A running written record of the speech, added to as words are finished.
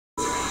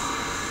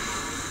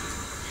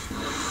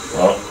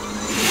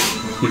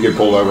you get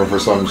pulled over for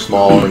something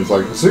small, and it's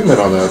like, zoom in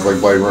on that. It's like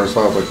Blade Runner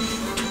style. It's like,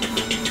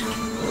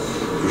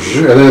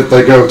 and then if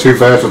they go too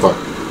fast, it's like,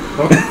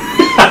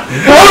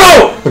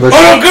 oh!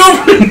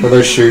 And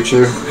they shoot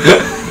you.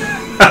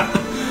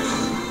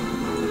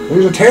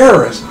 He's a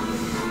terrorist.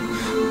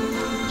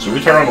 Should we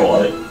turn on the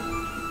light?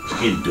 It's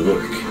getting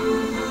dark.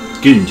 It's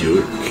getting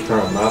dark. Turn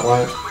on that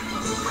light.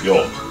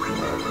 Yo.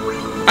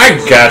 I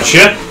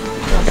gotcha.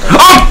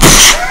 Oh!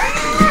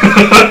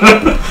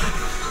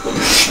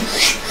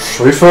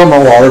 Should we fill my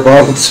water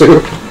bottle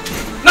too?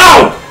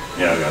 No!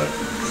 Yeah, I got it.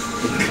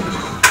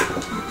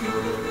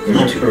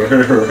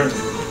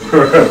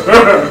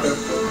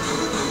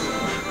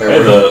 Hey,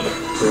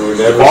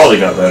 the quality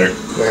got better.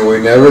 And we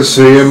never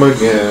see him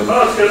again.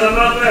 Oh, it's because I'm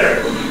not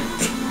there.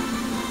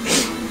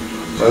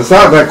 It's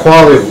not that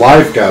quality of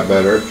life got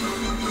better.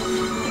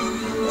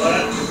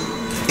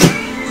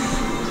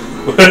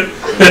 What?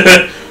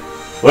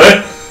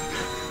 What?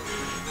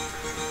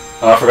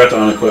 Oh, I forgot to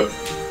unequip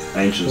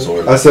ancient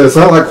sword. I said it's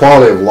not like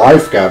quality of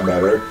life got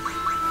better.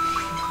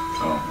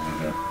 Oh,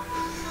 okay.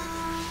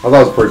 I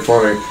thought it was pretty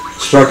funny.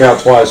 Struck out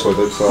twice with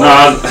it, so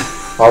No,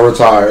 I'll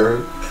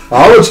retire.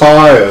 I'll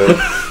retire.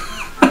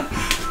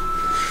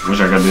 wish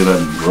I could do that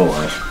in real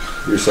life.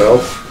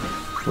 Yourself?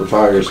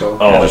 Retire yourself?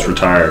 Oh, just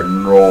retire.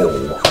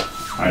 Roll.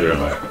 I do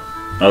that.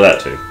 Oh,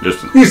 that too.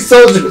 Just You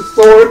sold your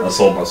sword? I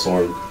sold my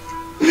sword.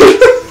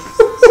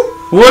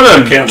 What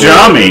a Dummy.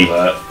 dummy!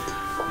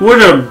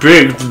 What a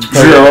big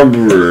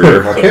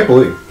jobber! I can't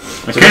believe.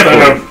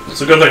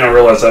 It's a good thing I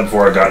realized that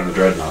before I got into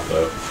Dreadnought,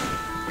 though.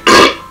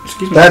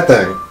 Excuse me. That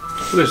thing.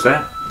 What is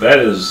that? That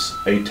is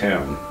a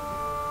town.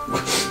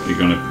 You're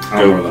gonna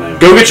I don't know the name.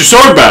 go get your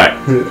sword back.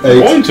 I'm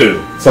going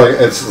to. It's like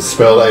it's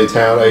spelled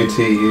A-Town,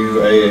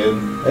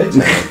 A-T-U-A-N.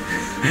 A-Town.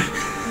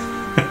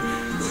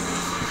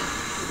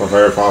 My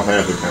favorite Final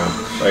Fantasy town.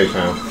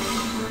 A-Town.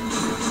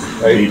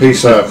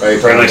 Peace up,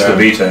 A-Town. Right next to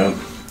B-Town.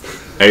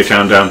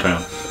 A-Town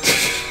downtown.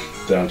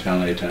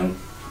 Downtown A-Town.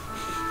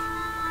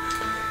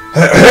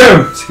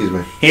 Excuse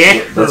me.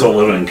 Yeah. That's what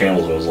living in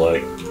Campbellsville is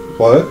like.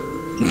 What?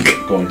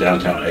 Going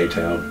downtown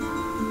A-Town.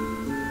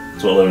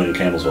 That's what living in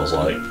Campbellsville is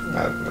like.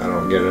 I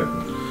don't get it.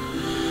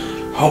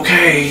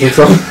 Okay.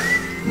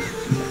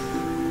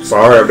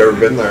 Sorry, I've never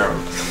been there.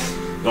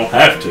 Don't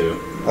have to.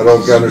 I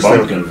don't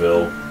understand.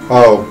 Bumpkinville.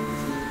 Oh.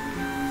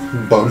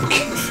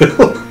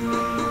 Bumpkinville.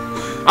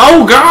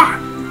 Oh God!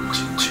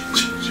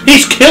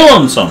 He's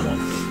killing someone.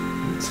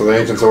 So the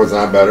ancient sword's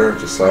not better. It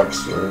just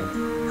sucks.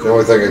 The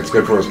only thing it's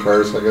good for is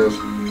curse, I guess.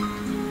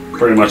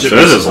 Pretty much it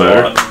Says misses it's a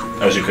better.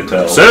 lot, as you could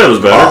tell. Said it was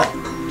better.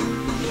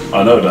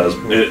 I know it does.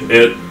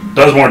 It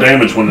does more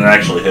damage when it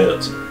actually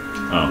hits.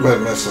 But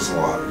it misses a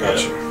lot.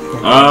 Gotcha.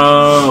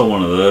 Oh,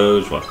 one of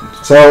those weapons.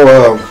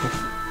 So,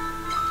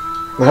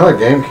 now that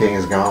Game King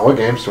is gone, what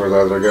game stores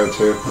are there to go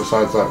to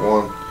besides that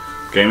one?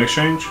 Game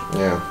Exchange?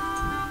 Yeah.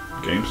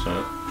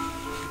 GameStop.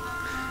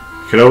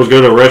 You could always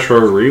go to Retro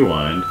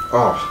Rewind.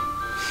 Oh.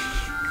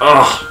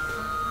 Oh.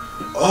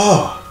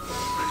 Oh.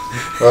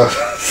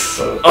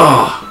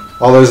 Oh.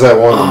 Oh, there's that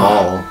one in the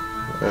mall.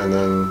 And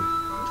then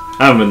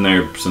I haven't been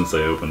there since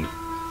they opened.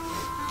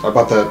 I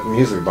bought that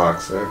music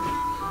box there.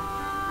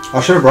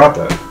 I should have brought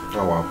that.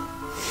 Oh, well.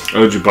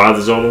 Oh, did you buy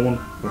the Zelda one?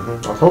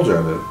 I told you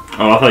I did.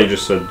 Oh, I thought you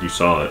just said you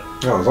saw it.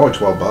 No, it was only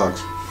 $12.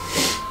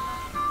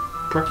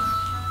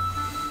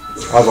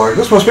 I was like,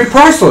 this must be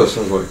priceless.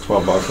 It was like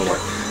 $12. I'm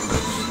like,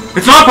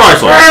 It's not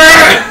priceless!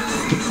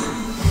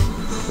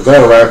 if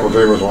that Iraq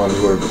Dream was one,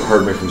 you would have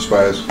heard me from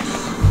space.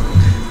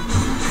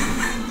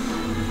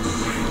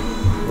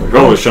 You're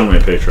always showing me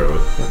a picture of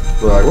it.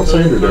 We're like, what's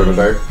Andrew doing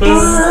today?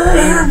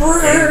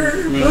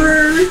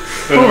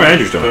 Oh,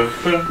 Andrew's doing it.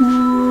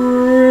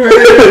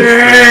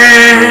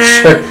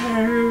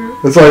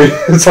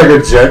 It's like a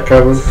jet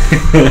coming.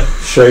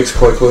 Shakes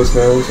clickless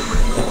nose.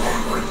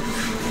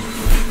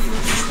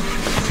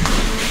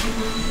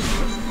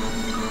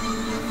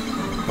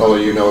 Oh,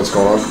 you know what's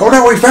going on. Oh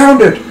no, we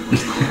found it!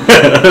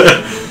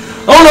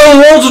 Oh no,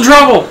 the world's in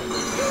trouble!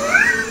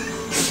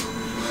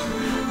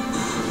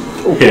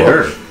 Hit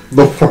her.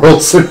 The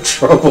world's in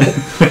trouble.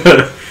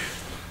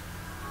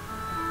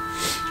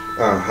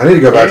 I need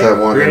to go back to that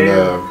one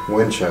in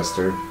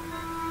Winchester.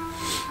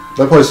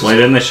 That place is... Why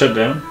didn't they shut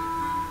down?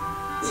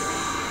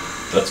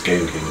 That's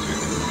Game Kings, you're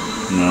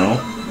thinking. No.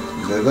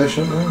 Did they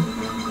shut down?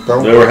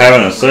 Don't They were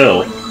having a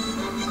sale.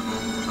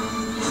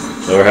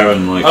 They were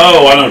having like...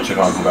 Oh, I know what you're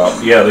talking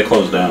about. Yeah, they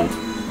closed down.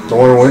 The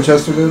one in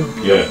Winchester did?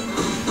 Yeah.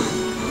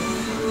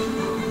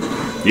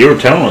 You were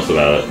telling us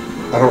about it.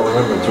 I don't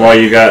remember. That's why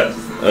you got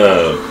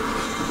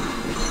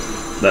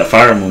that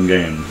Fire Emblem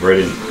game,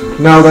 Radiant.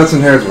 No, that's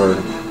in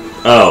Harrodsburg.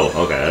 Oh,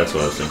 okay, that's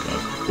what I was thinking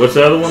of. What's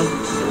the other one?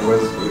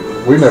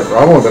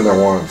 I've only been there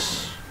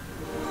once.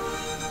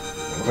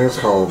 I think it's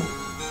called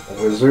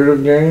Wizard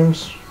of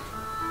Games.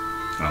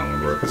 I don't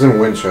remember. It's in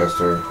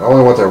Winchester. I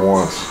only went there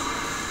once.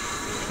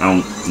 I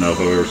don't know if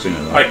I've ever seen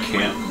it. Though. I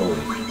can't believe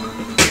it.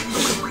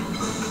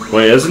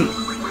 Wait, isn't?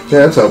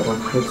 Yeah, it's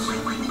open. It's...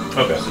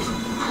 Okay.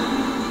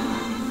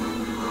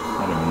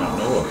 I do not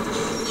know of it.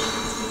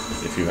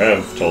 If you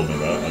have told me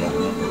that, I don't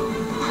remember.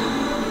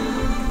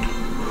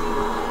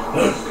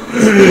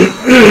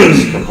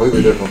 It's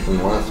completely different from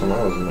the last time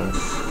I was in there.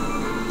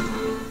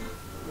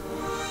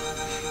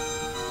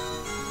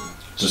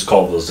 Just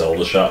called the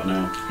Zelda shop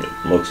now.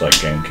 It looks like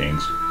Game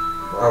Kings.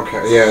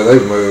 Okay, yeah,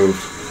 they've moved.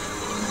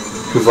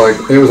 Cause like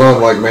it was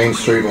on like Main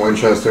Street in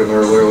Winchester, and there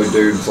were literally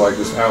dudes like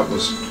just out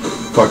this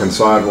fucking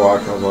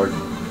sidewalk. I was like,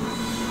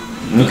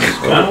 It's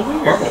kind of I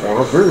weird. don't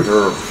want to be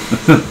here.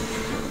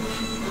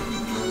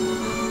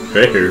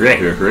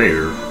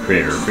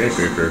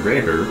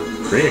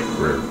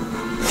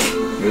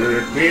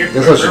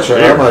 Guess I should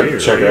check. I might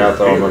check it out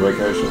though on my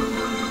vacation.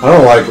 I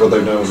don't like what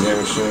they're doing with Game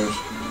Exchange.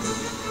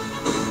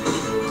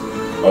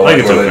 I like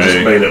it's where they okay.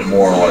 just made it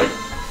more like.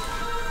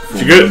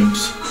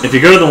 If you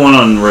go to the one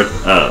on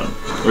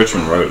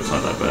Richmond Road, it's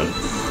not that bad.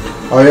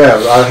 Oh yeah,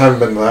 I haven't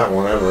been to that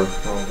one ever. I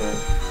don't think.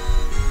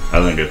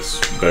 I think it's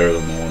better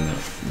than the one that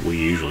we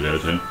usually go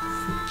to.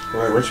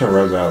 Wait, Richmond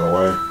Road's out of the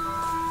way.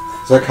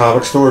 Is that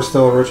comic store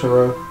still in Richmond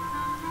Road?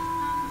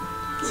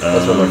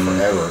 That's been there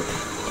forever.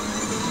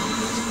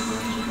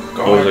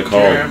 What was it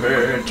called?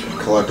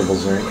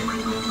 Collectibles Inc.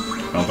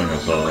 I don't think I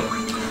saw it.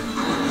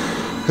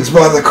 It's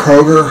by the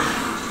Kroger.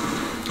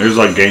 There's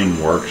like Game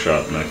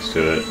Workshop next to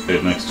it. But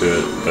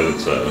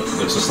it's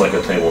It's just like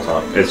a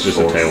tabletop. it's just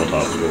store. a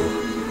tabletop store.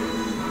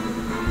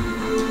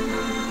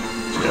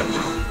 Yeah,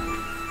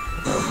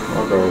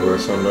 I'll go over there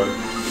someday.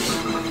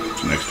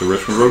 next to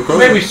Richmond Road. Kroger.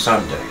 Maybe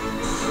someday.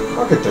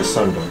 I'll get there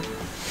someday.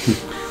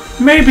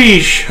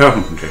 Maybe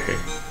someday.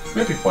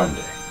 Maybe one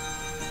day.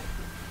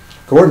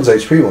 Gordon's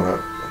HP went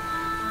up.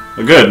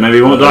 Good. Maybe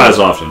he won't die as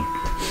often.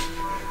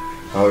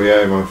 Oh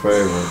yeah, my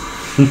favorite.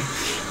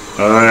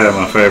 Oh yeah,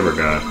 my favorite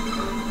guy.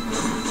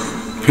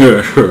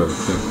 Yeah, sure.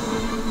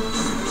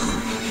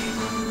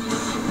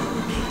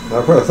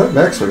 I think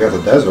next we got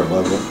the desert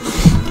level.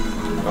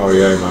 Oh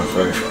yeah, my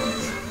favorite.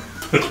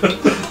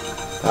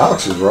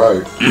 Alex is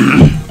right.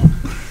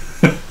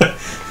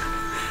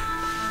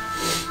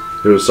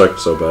 It was sucked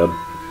so bad.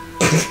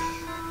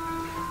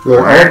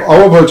 You're like,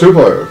 I want to play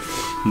 2-player.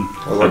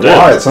 I was like, I did.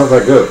 why? It's not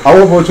that good. I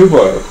want to play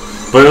 2-player.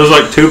 But it was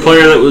like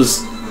 2-player that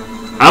was...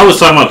 I was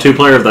talking about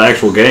 2-player of the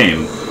actual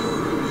game.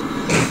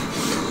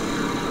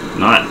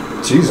 Not...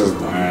 Jesus.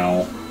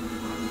 Wow.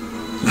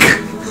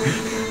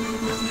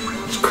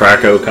 Is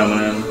Krakow coming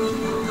in?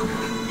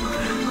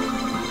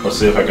 Let's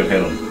see if I can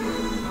hit him.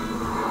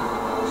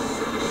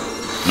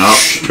 Nope,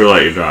 too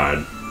late, you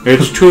died.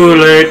 It's too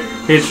late,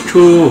 it's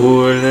too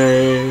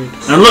late.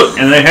 And look,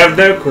 and they have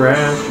their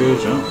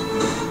crashes. Oh.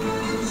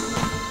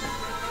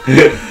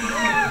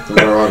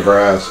 They're on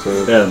grass,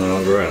 too. Yeah, and they're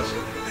on grass.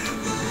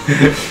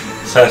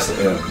 This has to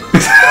end.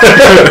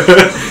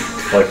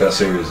 Like that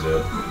series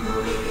did.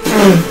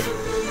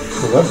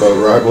 Well, that boat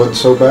ride wasn't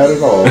so bad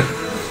at all.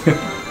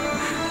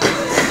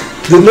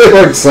 Didn't they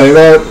like say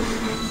that?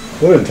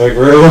 It didn't take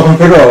very long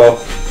at all.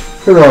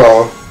 At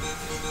all.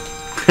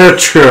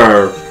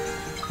 Sure.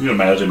 Can you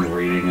imagine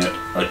reading it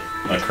like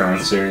a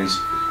current series?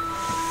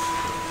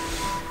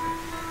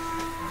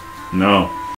 No.